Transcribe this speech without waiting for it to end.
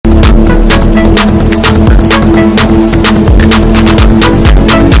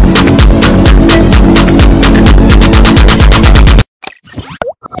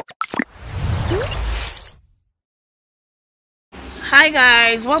Hi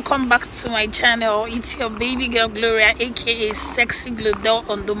guys, welcome back to my channel. It's your baby girl Gloria, aka Sexy Glodel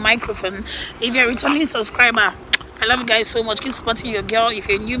on the microphone. If you're a returning subscriber, I love you guys so much. Keep supporting your girl. If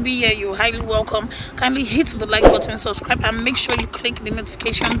you're a newbie here, you're highly welcome. Kindly hit the like button, subscribe, and make sure you click the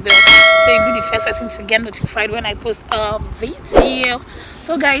notification bell so you'll be the first person to get notified when I post a video.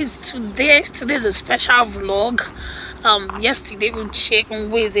 So guys, today's a special vlog. Yesterday Uche,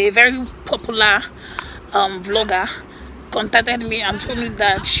 Nwezi, a very popular vlogger, contacted me and told me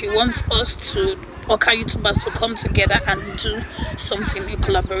that she wants us to AWKA YouTubers to come together and do something in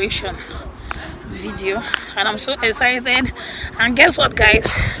collaboration video, and I'm so excited. And guess what guys,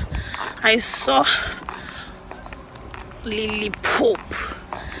 I saw Lily Pope,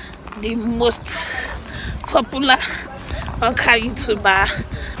 the most popular AWKA YouTuber.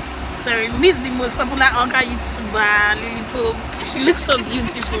 Sorry, Miss the most popular AWKA YouTuber, Lily Pope. She looks so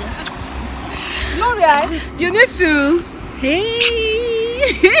beautiful. Gloria, you need to. Hey,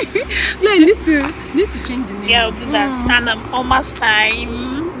 no, you need to change the name. Yeah, I'll do that. And almost time.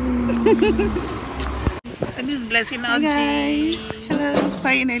 So this is Blessing out. Hello,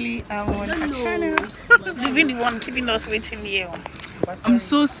 finally I'm on the channel. You've been the one keeping us waiting here. I'm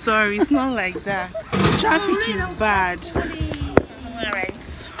so sorry, it's not like that. Traffic is bad.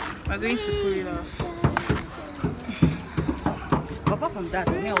 Alright, we're going to pull it off. Apart from that,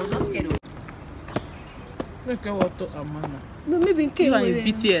 I was not scared of. Look at what Amana. No, maybe in case is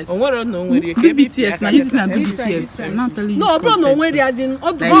BTS. Oh, what no where you BTS. Now this is not BTS. I'm not telling you. No, bro, no where they are in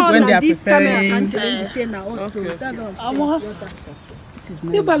all the when they are this camera can't tell now. Also, that's what I'm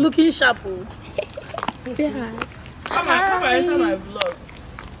saying. You are looking sharp. Say hi. Come on, enter my vlog.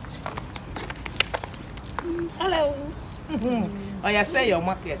 Hello. Oh, you say your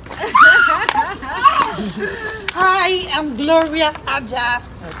market. Hi, I'm Gloria Aja,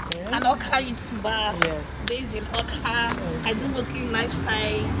 an AWKA YouTuber based in AWKA. I do mostly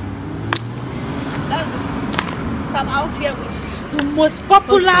lifestyle. That's it. So I'm out here with the most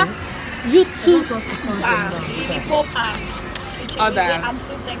popular YouTuber, Lily Pope. I'm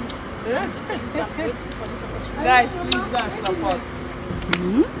so thankful. I'm grateful for this opportunity. Guys, please go and support.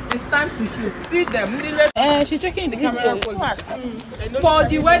 It's time to shoot. See them. She's checking the camera for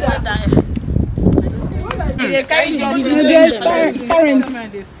the weather. Good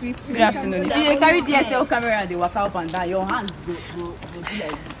afternoon. If you carry DSL camera and they walk up and down, your hands go like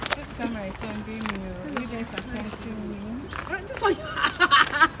this. This camera is on me. You guys are tempting me. This one.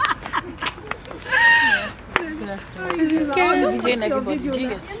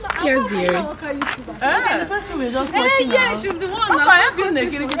 Yes, dear. Yeah, she's the one.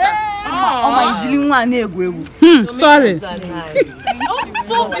 Sorry.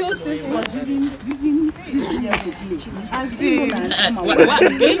 So beautiful.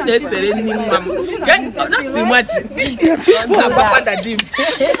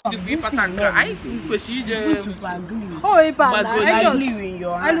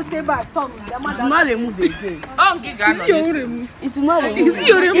 It's not removed.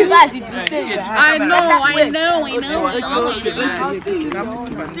 I know.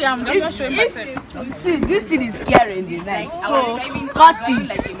 See, I'm not showing myself. See, this thing is scary in the night. So, cut it.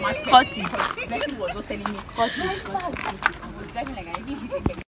 Blessing was just telling me, cut it. I was driving like I didn't hit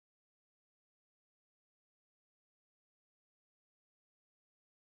it.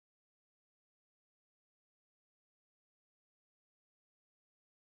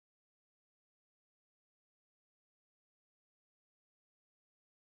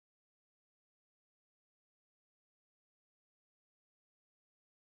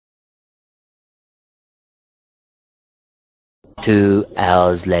 Two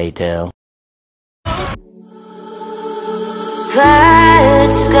hours later.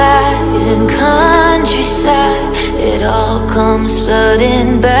 Violet skies and countryside, it all comes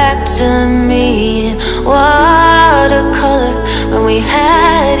flooding back to me in watercolor. When we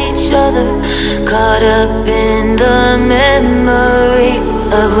had each other, caught up in the memory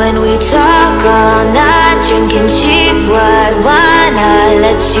of when we talk all night, drinking cheap white wine. I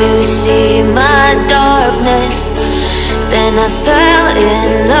let you see my darkness. Then I fell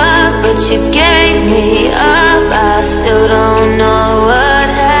in love, but you gave me up. I still don't know what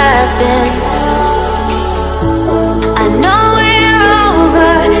happened. I know we're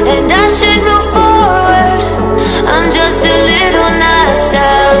over, and I should move forward. I'm just a little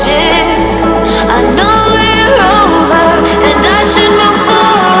nostalgic. I know we're over, and I should move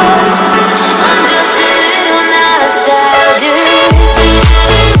forward. I'm just a little nostalgic.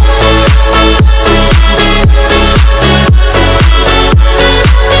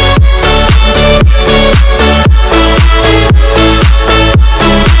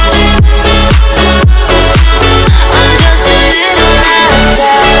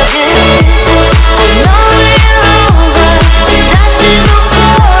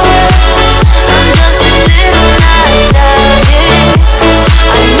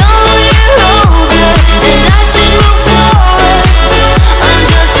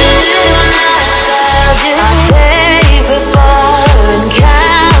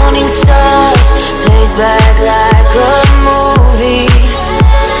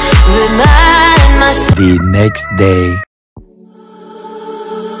 next day.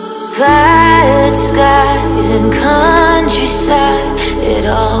 Violet skies and countryside, it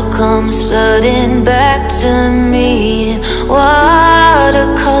all comes flooding back to me in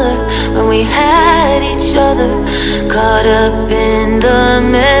watercolor. When we had each other, caught up in the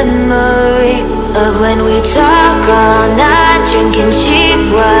memory of when we talk all night, drinking cheap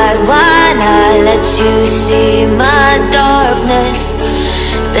white wine. I let you see my darkness.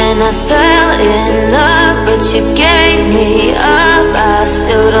 Then I fell in love, but you gave me up. I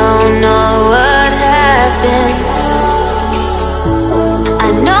still don't know what happened. I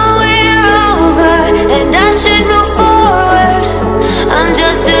know we're over and I should move forward. I'm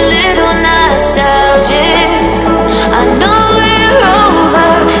just a little nostalgic. I know we're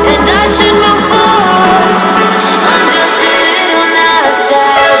over and I should move forward. I'm just a little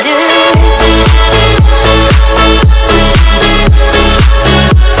nostalgic.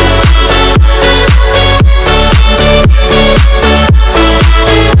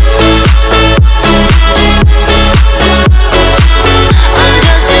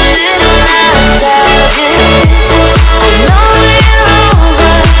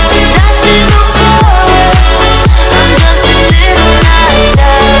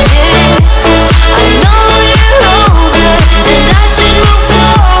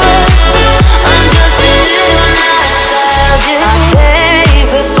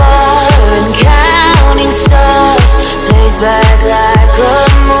 Back like a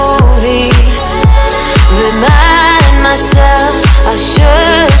movie. Remind myself I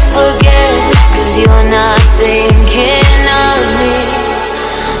should forget, 'cause you're not thinking of me.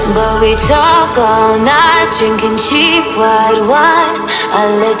 But we talk all night, drinking cheap white wine. I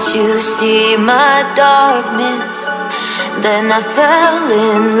let you see my darkness. Then I fell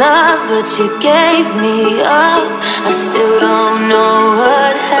in love, but you gave me up. I still don't know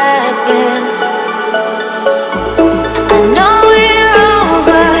what happened.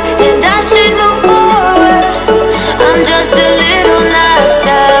 And I should move forward. I'm just a little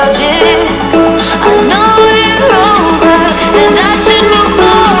nostalgic. I know we're over and I should move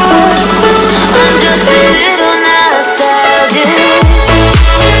forward. I'm just a little nostalgic.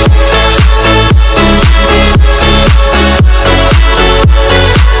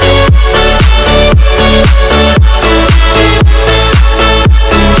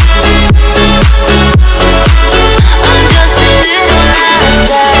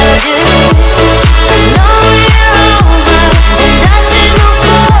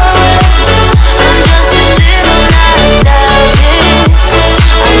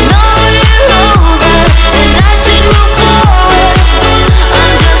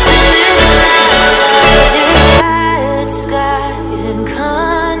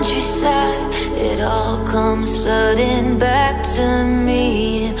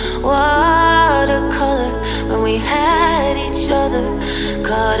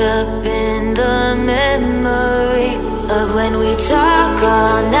 Caught up in the memory of when we talk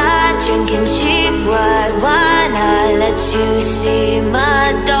all night, drinking cheap white wine. I let you see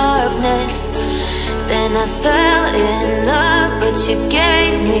my darkness. Then I fell in love, but you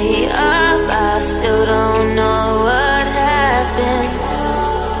gave me up. I still don't know what happened.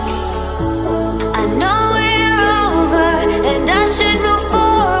 I know we're over and I should move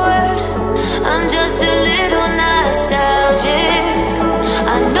forward. I'm just a little nostalgic.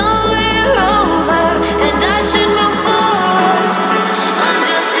 I know we're over and I should move forward. I'm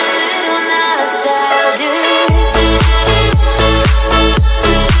just a little nostalgic.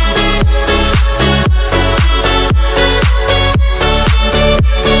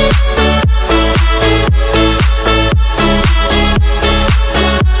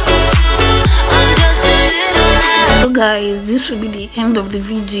 So guys, this will be the end of the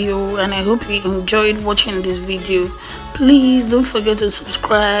video, and I hope you enjoyed watching this video. Please don't forget to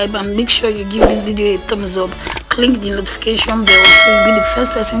subscribe and make sure you give this video a thumbs up. Click the notification bell so you'll be the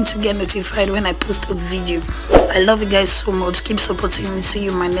first person to get notified when I post a video. I love you guys so much. Keep supporting me. See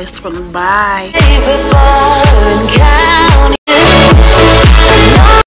you in my next one. Bye.